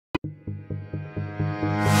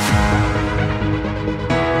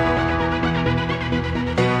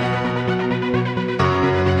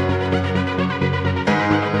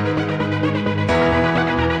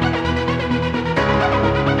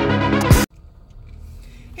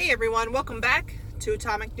everyone, welcome back to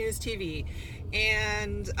Atomic News TV.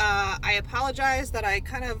 And I apologize that I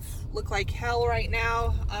kind of look like hell right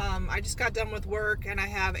now. I just got done with work and I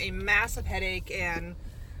have a massive headache, and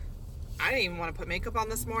I didn't even want to put makeup on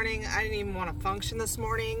this morning. I didn't even want to function this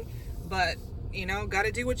morning, but you know,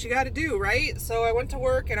 gotta do what you gotta do, right? So I went to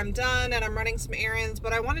work and I'm done and I'm running some errands,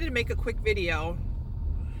 but I wanted to make a quick video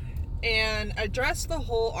and address the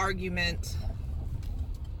whole argument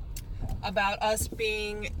about us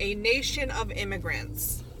being a nation of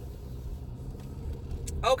immigrants.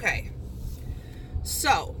 Okay,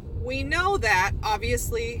 so we know that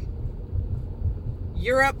obviously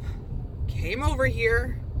Europe came over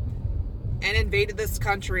here and invaded this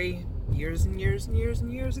country years and years and years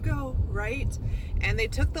and years ago, right? And they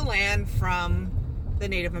took the land from the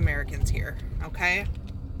Native Americans here, okay?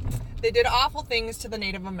 They did awful things to the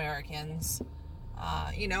Native Americans,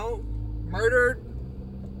 murdered,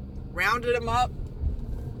 rounded them up,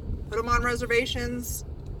 put them on reservations,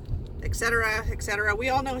 etc., etc. We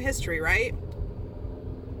all know history, right?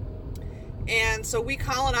 And so we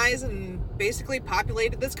colonized and basically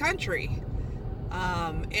populated this country.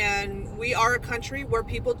 And we are a country where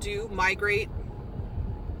people do migrate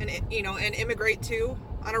and immigrate to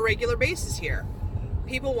on a regular basis here.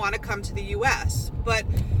 People want to come to the U.S., but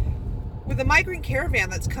with the migrant caravan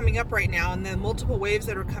that's coming up right now and the multiple waves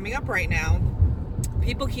that are coming up right now,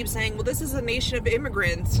 people keep saying, well, this is a nation of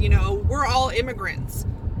immigrants, we're all immigrants.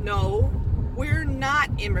 No, we're not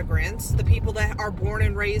immigrants. The people that are born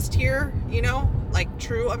and raised here, like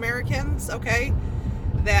true Americans, okay?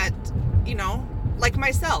 That, like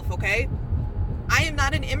myself, okay? I am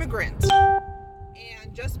not an immigrant.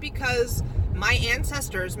 And just because my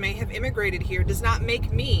ancestors may have immigrated here does not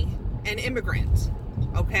make me an immigrant,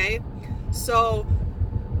 okay? So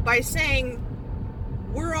by saying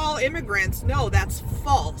we're all immigrants, no, that's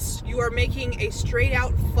false. You are making a straight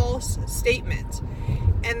out false statement.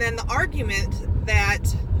 And then the argument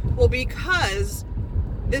that, well, because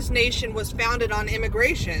this nation was founded on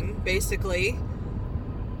immigration, basically,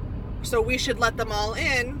 so we should let them all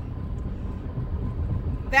in,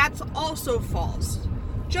 that's also false.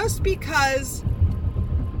 Just because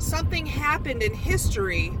something happened in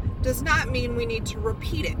history does not mean we need to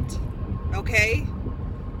repeat it, okay?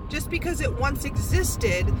 Just because it once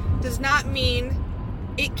existed does not mean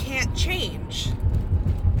it can't change.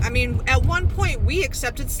 I mean, at one point we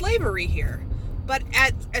accepted slavery here, but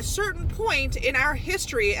at a certain point in our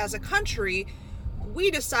history as a country, we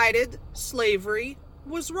decided slavery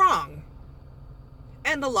was wrong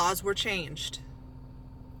and the laws were changed,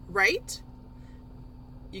 right?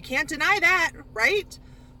 You can't deny that, right?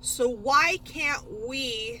 So why can't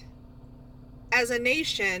we as a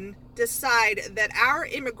nation decide that our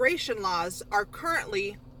immigration laws are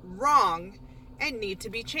currently wrong and need to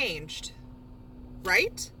be changed,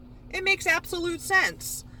 right? It makes absolute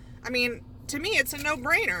sense. I mean, to me, it's a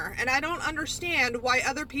no-brainer, and I don't understand why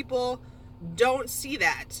other people don't see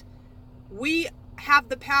that. We have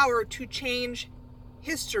the power to change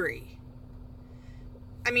history.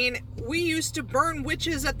 I mean, we used to burn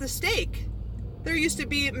witches at the stake. There used to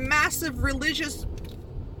be massive religious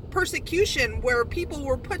persecution where people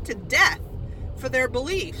were put to death for their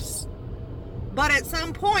beliefs. But at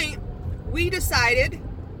some point, we decided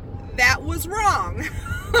that was wrong,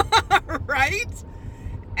 right?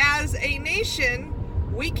 As a nation,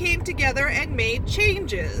 we came together and made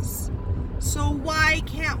changes. So why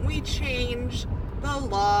can't we change the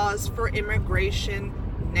laws for immigration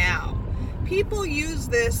now? People use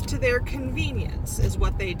this to their convenience, is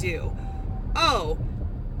what they do. Oh,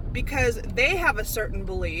 because they have a certain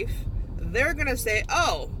belief, they're going to say,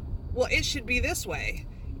 oh, well, it should be this way,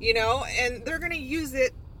 and they're going to use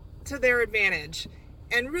it to their advantage.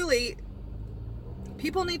 And really,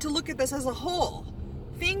 people need to look at this as a whole.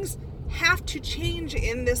 Things have to change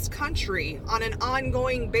in this country on an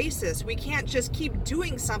ongoing basis. We can't just keep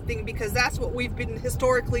doing something because that's what we've been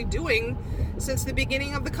historically doing since the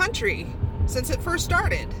beginning of the country, since it first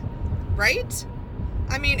started, right?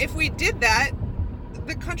 I mean, if we did that,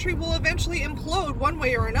 the country will eventually implode one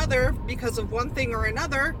way or another because of one thing or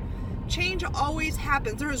another. Change always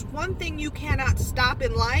happens. There is one thing you cannot stop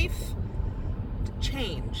in life: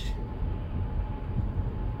 change.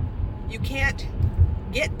 You can't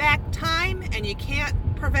get back time and you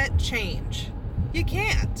can't prevent change. You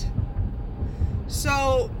can't.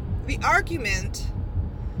 So the argument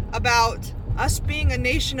about us being a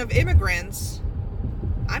nation of immigrants,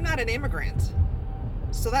 I'm not an immigrant.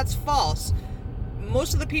 So that's false.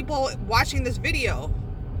 Most of the people watching this video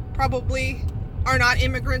probably are not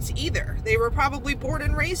immigrants either. They were probably born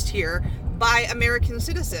and raised here by American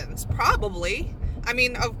citizens, probably. I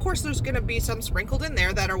mean, of course there's going to be some sprinkled in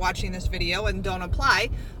there that are watching this video and don't apply,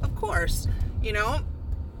 of course, you know,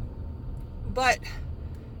 but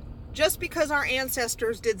just because our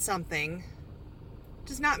ancestors did something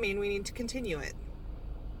does not mean we need to continue it.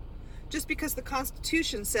 Just because the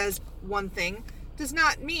Constitution says one thing does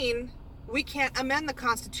not mean we can't amend the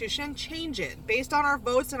Constitution and change it based on our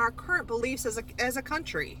votes and our current beliefs as a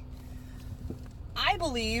country. I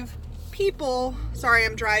believe people, sorry,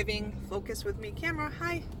 I'm driving. Focus with me, camera.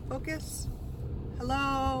 Hi, focus.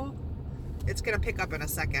 Hello. It's going to pick up in a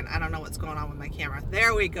second. I don't know what's going on with my camera.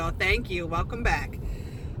 There we go. Thank you. Welcome back.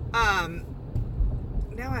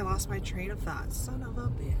 Now I lost my train of thought. Son of a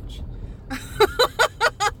bitch.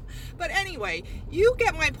 But anyway, you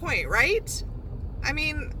get my point, right? I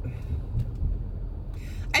mean,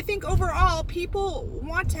 I think overall people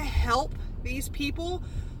want to help these people,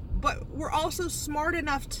 but we're also smart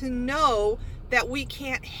enough to know that we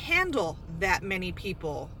can't handle that many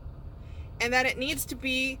people and that it needs to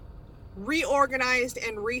be reorganized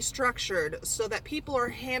and restructured so that people are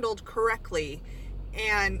handled correctly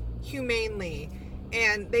and humanely,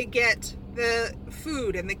 and they get the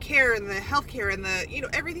food and the care and the health care and the, you know,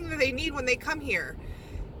 everything that they need when they come here.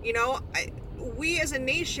 You know, we as a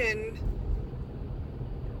nation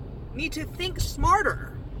need to think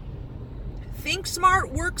smarter. Think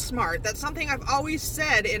smart, work smart. That's something I've always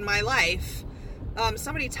said in my life.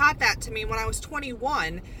 Somebody taught that to me when I was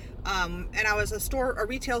 21, and I was a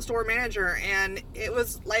retail store manager, and it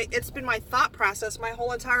was like, it's been my thought process my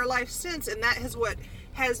whole entire life since, and that is what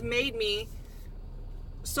has made me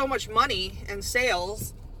so much money and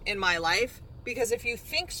sales in my life, because if you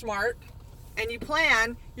think smart and you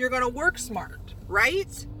plan, you're going to work smart,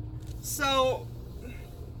 right? So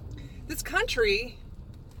this country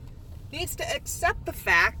needs to accept the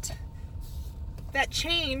fact that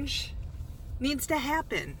change needs to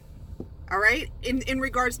happen, all right, in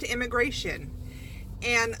regards to immigration.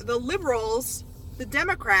 And the liberals, the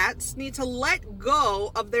Democrats, need to let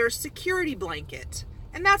go of their security blanket.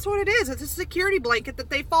 And that's what it is. It's a security blanket that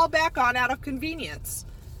they fall back on out of convenience,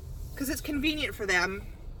 because it's convenient for them.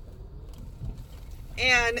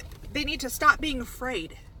 And they need to stop being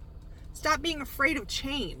afraid. Stop being afraid of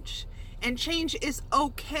change. And change is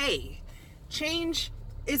okay. Change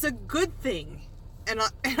is a good thing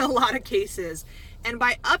in a lot of cases. And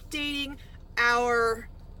by updating our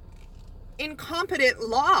incompetent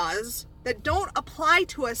laws that don't apply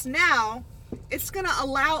to us now, it's going to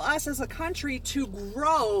allow us as a country to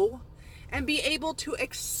grow and be able to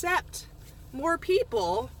accept more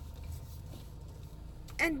people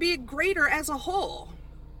and be greater as a whole.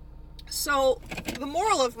 So the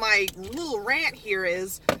moral of my little rant here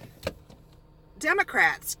is,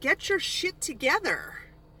 Democrats, get your shit together.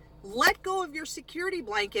 Let go of your security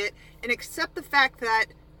blanket and accept the fact that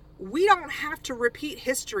we don't have to repeat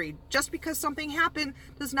history. Just because something happened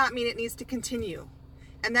does not mean it needs to continue.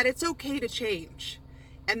 And that it's okay to change.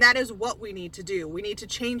 And that is what we need to do. We need to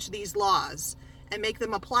change these laws and make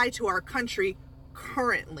them apply to our country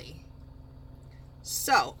currently.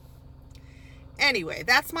 So, anyway,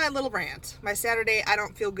 that's my little rant. My Saturday I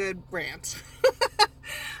don't feel good rant.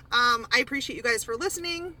 I appreciate you guys for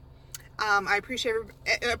listening. I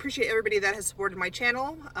appreciate everybody that has supported my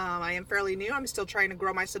channel. I am fairly new. I'm still trying to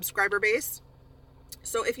grow my subscriber base.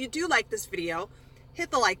 So if you do like this video,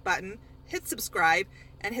 hit the like button, hit subscribe,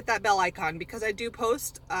 and hit that bell icon, because I do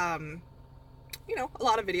post, you know, a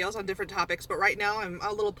lot of videos on different topics. But right now I'm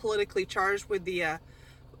a little politically charged with the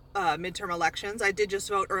midterm elections. I did just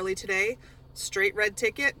vote early today. Straight red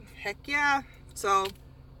ticket. Heck yeah. So,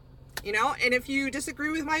 you know, and if you disagree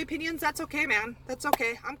with my opinions, that's okay, man. That's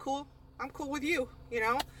okay. I'm cool. I'm cool with you. You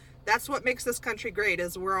know, that's what makes this country great,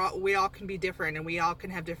 is we all can be different and we all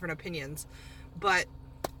can have different opinions. But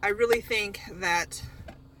I really think that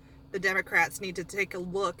the Democrats need to take a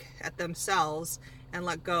look at themselves and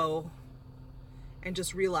let go and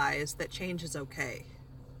just realize that change is okay,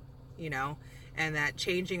 you know, and that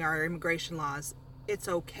changing our immigration laws, it's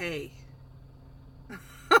okay.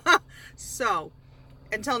 So,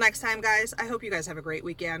 until next time, guys, I hope you guys have a great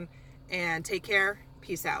weekend, and take care.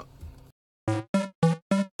 Peace out.